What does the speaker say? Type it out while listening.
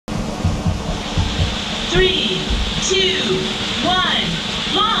3, 2, 1,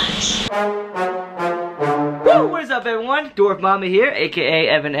 launch! Woo! What is up, everyone? Dwarf Mamba here, aka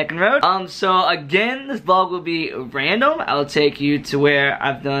Evan Eckenrode. So again, this vlog will be random. I'll take you to where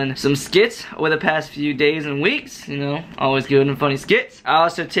I've done some skits over the past few days and weeks. You know, always good and funny skits. I'll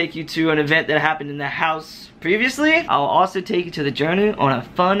also take you to an event that happened in the house previously. I'll also take you to the journey on a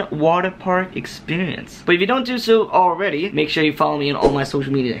fun water park experience. But if you don't do so already, make sure you follow me on all my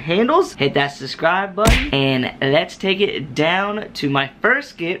social media handles. Hit that subscribe button, and let's take it down to my first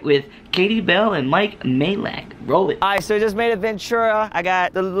skit with Katie Bell and Mike Malak. Roll it. Alright, so we just made it Ventura. I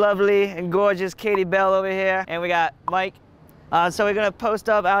got the lovely and gorgeous Katie Bell over here, and we got Mike. So we're gonna post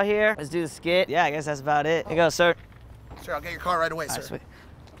up out here. Let's do the skit. Yeah, I guess that's about it. Here you go, sir. Sure, I'll get your car right away, sir. Sweet.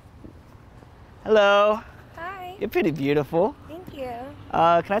 Hello. Hi. You're pretty beautiful. Thank you.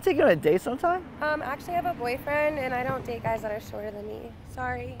 Can I take you on a date sometime? Actually, I have a boyfriend, and I don't date guys that are shorter than me.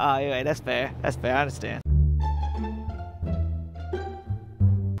 Sorry. Oh, yeah, that's fair. That's fair. I understand.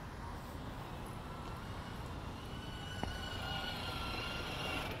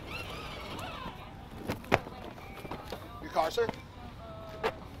 Your car, sir?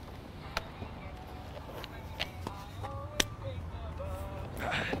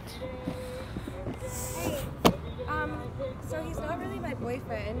 So he's not really my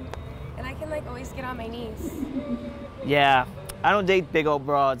boyfriend, and I can like always get on my knees. Yeah, I don't date big old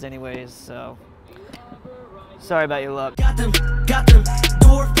broads anyways, so sorry about your luck. Got them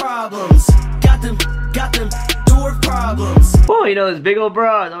dwarf problems. Got them dwarf problems. Whoa, you know, those big old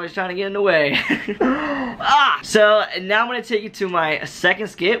broads always trying to get in the way. So now I'm gonna take you to my second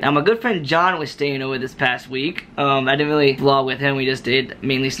skit. Now my good friend John was staying over this past week. I didn't really vlog with him. We just did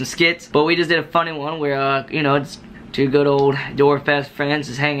mainly some skits, but we just did a funny one where you know, it's two good old Dwarf Fest friends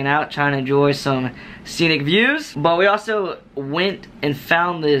just hanging out, trying to enjoy some scenic views. But we also went and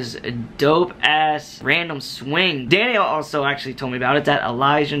found this dope ass random swing. Daniel also actually told me about it. It's at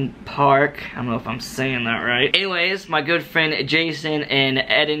Elysian Park. I don't know if I'm saying that right. Anyways, my good friend Jason and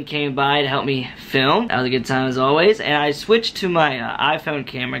Eden came by to help me film. That was a good time as always. And I switched to my iPhone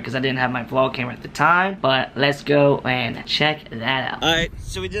camera because I didn't have my vlog camera at the time. But let's go and check that out. Alright,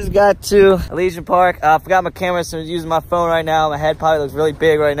 so we just got to Elysian Park. I forgot my camera, so I'm using my phone right now. My head probably looks really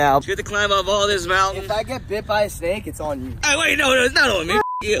big right now. We have to climb up all this mountain. If I get bit by a snake, it's on you. Hey, wait, no, it's not on me.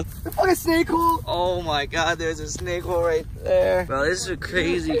 You. The fucking snake hole. Oh my god, there's a snake hole right there. Bro, this is a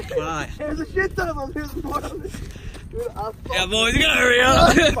crazy climb. There's a shit ton of them. There's more of them. Dude, yeah, boys, you gotta hurry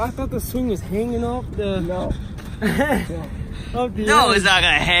up. I thought the swing was hanging off the... No. No, it's not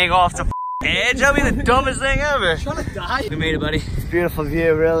gonna hang off the edge. That'll be the dumbest thing ever. I'm trying to die. We made it, buddy. Beautiful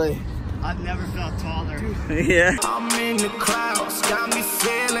view, really. I've never felt taller. Yeah. I'm in the clouds, got me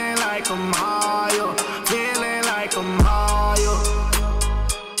feeling like I'm higher, feeling like I'm higher.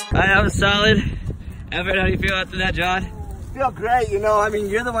 Alright, I'm solid. Everett, how do you feel after that, John? I feel great, you know. I mean,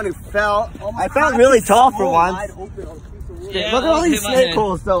 you're the one who fell. I felt really tall for once. Yeah, look at all these snake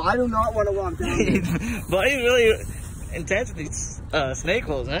holes, though. I do not want to walk down. Buddy, really intense with these snake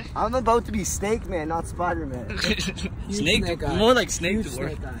holes, huh? I'm about to be Snake Man, not Spider-Man. Snake, more like Snake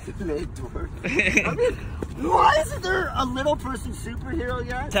Dwarf. Snake Dwarf. I mean, why isn't there a little person superhero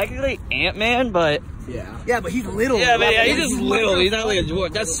yet? Technically Ant-Man, but... Yeah, but he's little. Yeah, but yeah, he's just little. He's not like a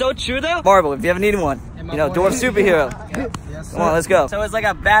dwarf. That's so true, though. Marvel, if you ever need one. You know, dwarf superhero. Yes, come on, let's go. So it's like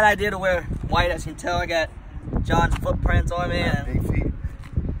a bad idea to wear white. As you can tell, I got John's footprints on me. And big feet.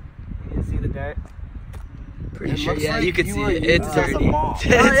 You can see the dirt. Pretty sure. Looks Yeah, like you can see it. It's dirty. Oh,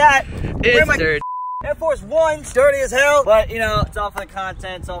 yeah, it's dirty. Air Force One's dirty as hell, but you know, it's all for the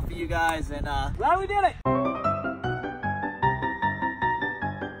content. It's all for you guys, and glad we did it.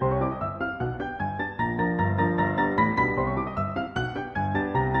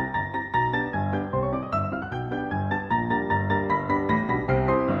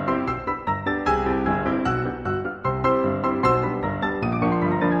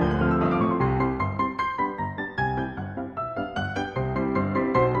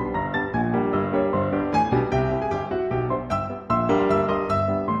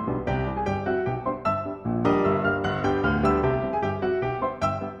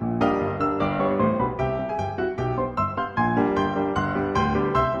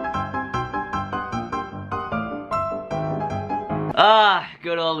 Ah,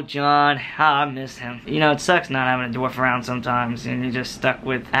 good old John. Ah, I miss him. You know, it sucks not having a dwarf around sometimes, and you're just stuck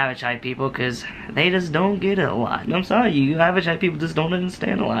with average height people, because they just don't get it a lot. I'm sorry, you average height people just don't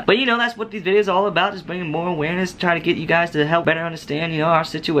understand a lot. But you know, that's what these videos are all about, just bringing more awareness, try to get you guys to help better understand, you know, our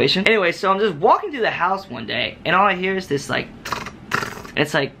situation. Anyway, so I'm just walking through the house one day, and all I hear is this, like,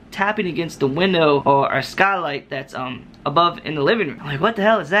 it's like tapping against the window or a skylight that's above in the living room. I'm like, what the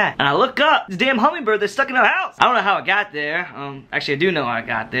hell is that? And I look up, this damn hummingbird that's stuck in our house. I don't know how it got there. Actually I do know how it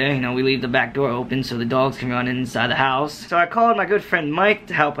got there. You know, we leave the back door open so the dogs can run inside the house. So I called my good friend Mike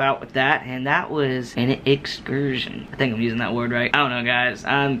to help out with that, and that was an excursion. I think I'm using that word right. I don't know, guys.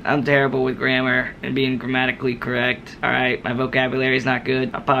 I'm terrible with grammar and being grammatically correct. Alright, my vocabulary is not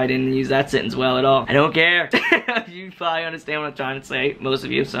good. I probably didn't use that sentence well at all. I don't care. You probably understand what I'm trying to say. Most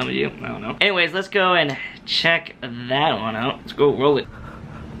of you, some of you, I don't know. Anyways, let's go and check that one out. Let's go roll it.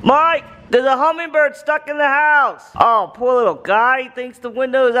 Mike! There's a hummingbird stuck in the house. Oh, poor little guy. He thinks the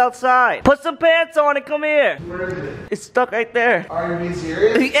window is outside. Put some pants on and come here. Where is it? It's stuck right there. Are you being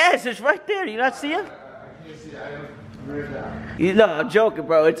serious? Yes, it's right there. Do you not see it? I can't see it. I'm right down. No, I'm joking,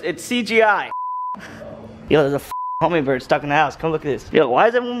 bro. It's CGI. Yo, there's a hummingbird stuck in the house. Come look at this. Yo, why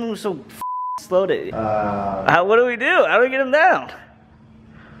is everyone moving so slow today? What do we do? How do we get him down?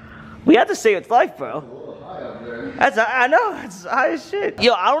 We have to save its life, bro. I know, it's high as shit.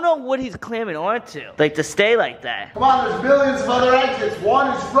 Yo, I don't know what he's clamming onto. Like, to stay like that. Come on, there's millions of other exits.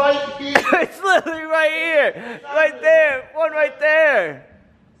 One is right here. It's literally right here. Right there. One right there.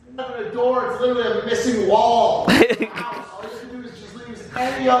 It's not a door, it's literally a missing wall. All you have to do is just leave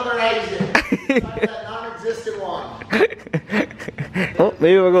any other exit. Besides that non-existent one. Oh,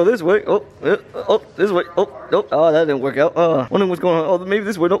 maybe we'll go this way. Oh, this way. Oh, that didn't work out. Wondering what's going on. Oh, maybe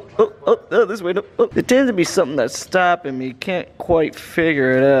this way. No, this way. No. Oh. There tends to be something that's stopping me. Can't quite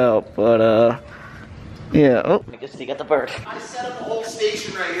figure it out, but yeah. Oh, I guess you got the bird. I set up a whole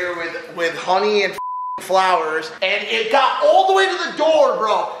station right here with honey and flowers, and it got all the way to the door,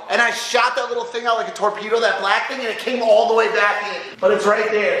 bro. And I shot that little thing out like a torpedo, that black thing, and it came all the way back in. But it's right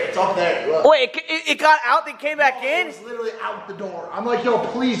there. It's up there. Look. Wait, it got out and came back in? It's literally out the door. I'm like, yo,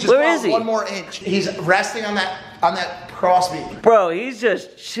 please just Where is he? one more inch. He's resting on that crossbeam. Bro, he's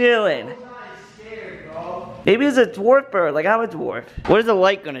just chilling. Maybe it's a dwarf bird, like I'm a dwarf. What is the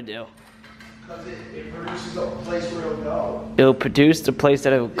light gonna do? Because it produces a place where it'll go. It'll produce the place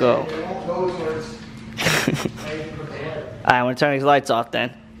that it'll go. It won't go towards. Alright, I'm gonna turn these lights off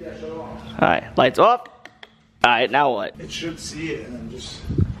then. Yeah, shut it off. Alright, lights off. Alright, now what? It should see it and then just.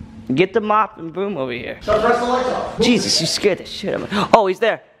 Get the mop and broom over here. So press the lights off. Jesus, you scared the shit out of me. Oh, he's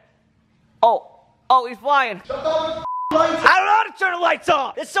there. Oh, he's flying. Shut the lights off. I don't know how to turn the lights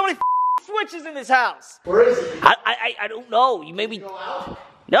off. There's so many switches in this house. Where is it? I don't know. You maybe. Go out?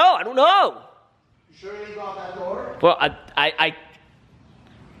 No, I don't know. You sure you didn't go out that door? Well,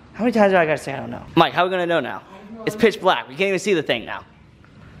 how many times do I gotta say I don't know? Mike, how are we gonna know now? It's pitch black. We can't even see the thing now.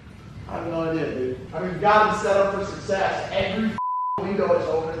 I have no idea, dude. I mean, we've got him set up for success. Every window is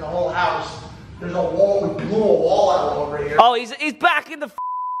open in the whole house. There's a wall. We blew a wall out over here. Oh, he's back in the.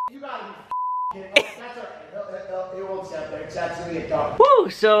 You gotta be kidding. That's all right. It won't step there. It's actually a dog. Woo!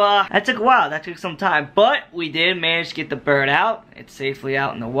 So that took a while. That took some time, but we did manage to get the bird out. It's safely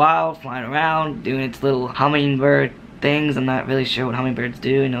out in the wild, flying around, doing its little hummingbird things. I'm not really sure what hummingbirds do.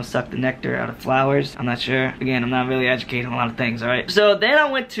 You know, suck the nectar out of flowers. I'm not sure. Again, I'm not really educated on a lot of things, alright? So then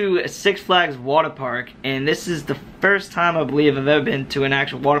I went to Six Flags water park, and this is the first time I believe I've ever been to an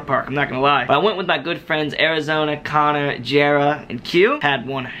actual water park. I'm not gonna lie. But I went with my good friends Arizona, Connor, Jara, and Q. Had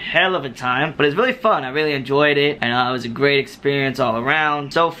one hell of a time, but it's really fun. I really enjoyed it, and it was a great experience all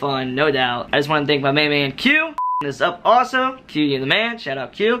around. So fun, no doubt. I just want to thank my main man Q. This up also. Q, you're the man. Shout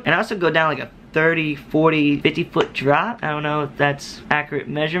out Q. And I also go down like a 30, 40, 50 foot drop. I don't know if that's accurate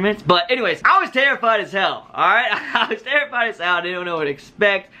measurements. But anyways, I was terrified as hell. Alright? I was terrified as hell. I didn't know what to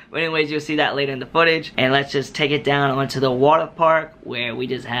expect. But anyways, you'll see that later in the footage. And let's just take it down onto the water park where we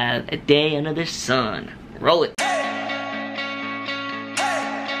just had a day under the sun. Roll it.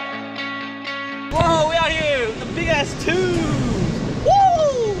 Whoa, we out here with the big ass tube.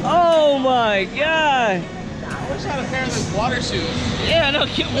 Woo! Oh my god. I wish I had a pair of those water shoes. Yeah, no,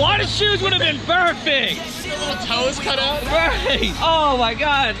 water shoes would have been perfect. The little toes cut out. Right. Oh my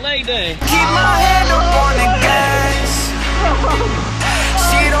god, leg day. Keep my hand up on the gas.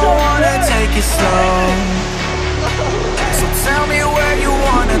 She don't wanna take it slow. So tell me where you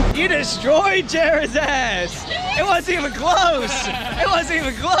wanna. You destroyed Jared's ass. It wasn't even close. It wasn't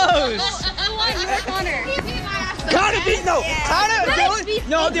even close. Connor. Connor beat no. Connor. The only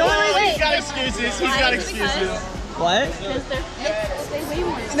reason He's got excuses. He's got excuses. what? Because they weigh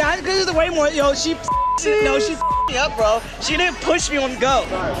more. Not because of the way more. Yo, she me up, bro. She didn't push me on go.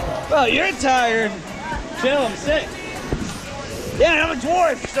 Bro, you're tired. Chill, I'm sick. Yeah, I'm a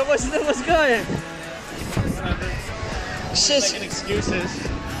dwarf. So what's good? He's making excuses.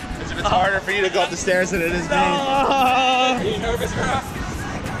 It's harder for you to go up the stairs than it is me. Are you nervous, bro?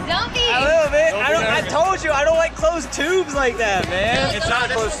 Don't be. A little bit. I told you I don't like closed tubes like that, man. It's not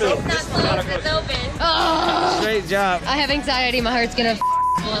a closed tube. It's not closed. It's open. Oh. Great job. I have anxiety. My heart's gonna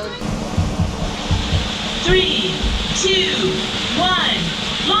explode. 3, 2, 1,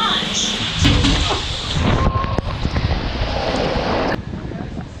 launch!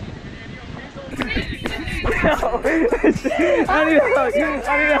 I need a hug.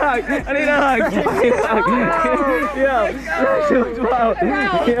 I need a hug.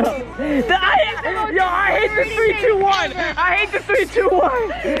 Yo, I hate the 3, 2, 1. I hate the 3, 2, 1.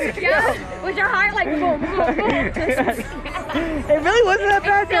 Yeah, with your heart like boom, boom, boom. It really wasn't that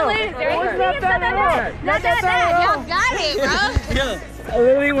bad though. It wasn't that bad at all. Not that bad. Y'all got it, bro. I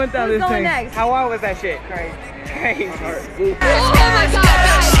literally went down this thing. Next? How wild was that shit? Crazy. Oh my God.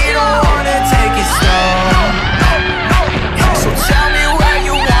 She don't wanna take it slow. So tell me where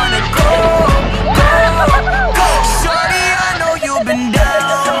you wanna go. Shorty, I know you've been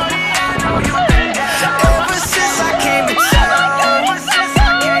down. Ever since I came to town.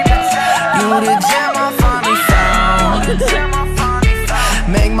 You the gem I finally found.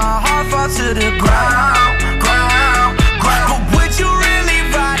 Make my heart fall to the ground. But would you really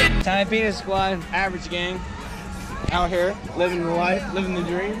ride it? Time Penis Squad. Average gang. Out here, living the life, living the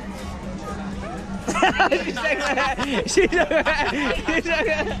dream.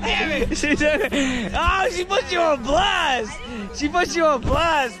 Oh, she put you on blast. She put you on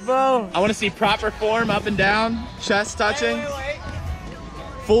blast, bro. I want to see proper form, up and down, chest touching,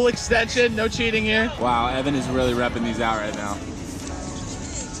 full extension, no cheating here. Wow, Evan is really repping these out right now.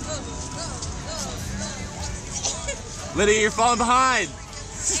 Lydia, you're falling behind.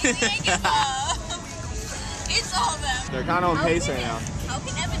 It's all them. They're kind of on pace right now. How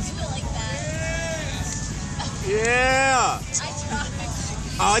can Evan do it like that? Yeah.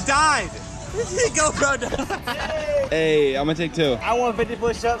 Oh, it died. GoPro died. Hey, I'm gonna take 2. I want 50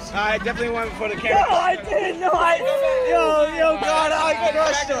 push-ups. I definitely went for the camera. No, I didn't. No, yo, God, I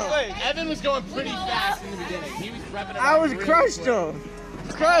crushed him. Evan was going pretty fast in the beginning. He was repping it. I was crushed him.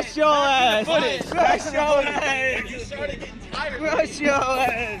 Crush your ass. Crush your ass. You started getting tired. Crush your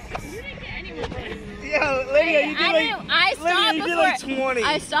ass. Yo, Lydia, you did like, I stopped Lydia, you before. did like 20.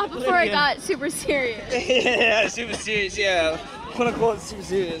 I stopped before it got super serious. Yeah, super serious, yeah. Quote unquote super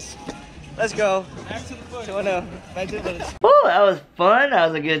serious. Let's go. Back to the foot. Back to the foot. Oh, that was fun. That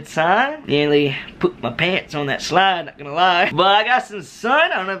was a good time. Nearly pooped my pants on that slide, not gonna lie. But I got some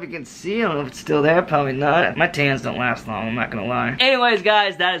sun. I don't know if you can see. I don't know if it's still there. Probably not. My tans don't last long, I'm not gonna lie. Anyways,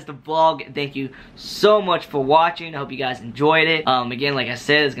 guys, that is the vlog. Thank you so much for watching. I hope you guys enjoyed it. Again, like I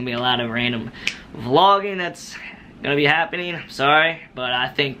said, there's gonna be a lot of random vlogging that's gonna be happening. I'm sorry, but I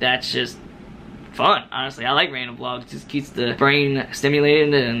think that's just fun, honestly. I like random vlogs. It just keeps the brain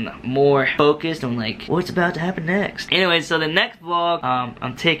stimulated and more focused on like what's about to happen next. Anyway, so the next vlog,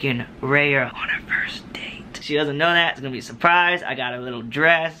 I'm taking Raya on her first date. She doesn't know that. It's gonna be a surprise. I got her little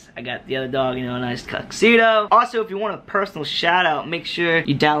dress. I got the other dog, you know, a nice tuxedo. Also, if you want a personal shout out, make sure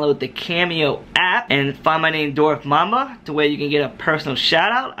you download the Cameo app and find my name Dwarf Mamba to where you can get a personal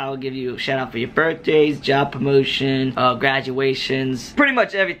shout out. I will give you a shout out for your birthdays, job promotion, graduations, pretty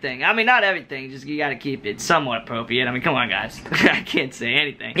much everything. I mean, not everything, just you gotta keep it somewhat appropriate. I mean, come on guys. I can't say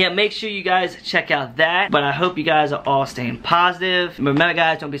anything. Yeah, make sure you guys check out that. But I hope you guys are all staying positive. Remember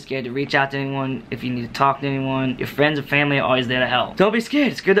guys, don't be scared to reach out to anyone if you need to talk to anyone. Your friends and family are always there to help. Don't be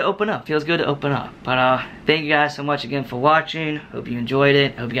scared. It's good to open up. Feels good to open up. But thank you guys so much again for watching. Hope you enjoyed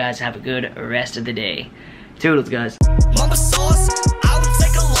it. Hope you guys have a good rest of the day. Toodles, guys. Mamba sauce, I would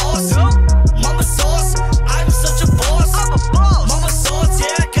take a loss.